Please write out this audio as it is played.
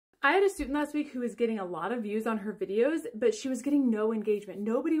I had a student last week who was getting a lot of views on her videos, but she was getting no engagement.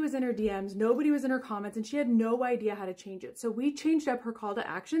 Nobody was in her DMs, nobody was in her comments, and she had no idea how to change it. So we changed up her call to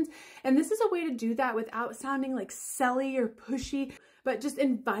actions, and this is a way to do that without sounding like selly or pushy, but just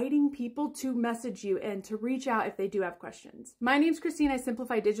inviting people to message you and to reach out if they do have questions. My name's Christine. I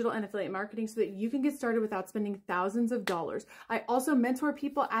simplify digital and affiliate marketing so that you can get started without spending thousands of dollars. I also mentor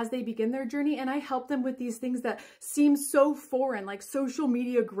people as they begin their journey, and I help them with these things that seem so foreign, like social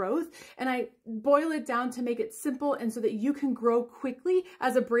media growth, and I boil it down to make it simple and so that you can grow quickly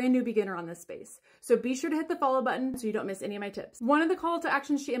as a brand new beginner on this space. So be sure to hit the follow button so you don't miss any of my tips. One of the call to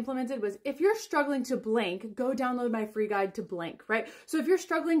actions she implemented was, if you're struggling to blank, go download my free guide to blank, right? So if you're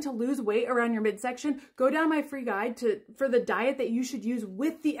struggling to lose weight around your midsection, go down my free guide for the diet that you should use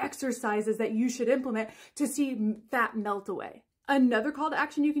with the exercises that you should implement to see fat melt away. Another call to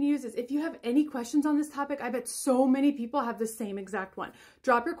action you can use is, if you have any questions on this topic, I bet so many people have the same exact one.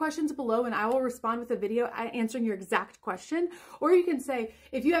 Drop your questions below and I will respond with a video answering your exact question. Or you can say,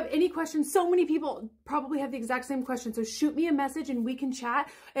 if you have any questions, so many people probably have the exact same question, so shoot me a message and we can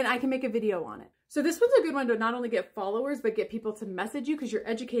chat and I can make a video on it. So this one's a good one to not only get followers, but get people to message you because you're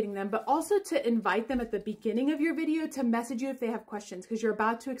educating them, but also to invite them at the beginning of your video to message you if they have questions because you're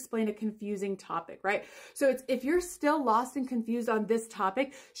about to explain a confusing topic, right? So if you're still lost and confused on this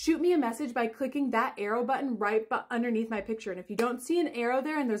topic, shoot me a message by clicking that arrow button right underneath my picture. And if you don't see an arrow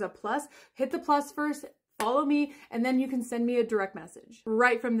there and there's a plus, hit the plus first, follow me, and then you can send me a direct message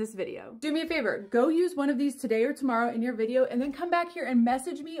right from this video. Do me a favor, go use one of these today or tomorrow in your video and then come back here and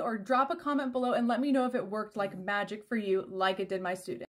message me or drop a comment below and let me know if it worked like magic for you like it did my student.